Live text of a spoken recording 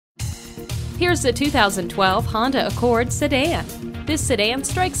Here's the 2012 Honda Accord sedan. This sedan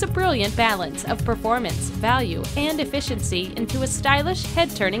strikes a brilliant balance of performance, value, and efficiency into a stylish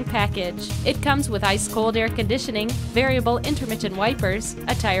head-turning package. It comes with ice-cold air conditioning, variable intermittent wipers,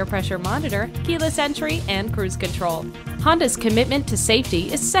 a tire pressure monitor, keyless entry, and cruise control. Honda's commitment to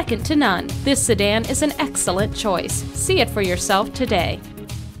safety is second to none. This sedan is an excellent choice. See it for yourself today.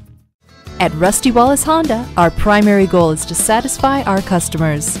 At Rusty Wallis Honda, our primary goal is to satisfy our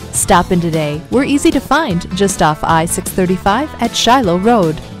customers. Stop in today. We're easy to find just off I-635 at Shiloh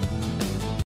Road.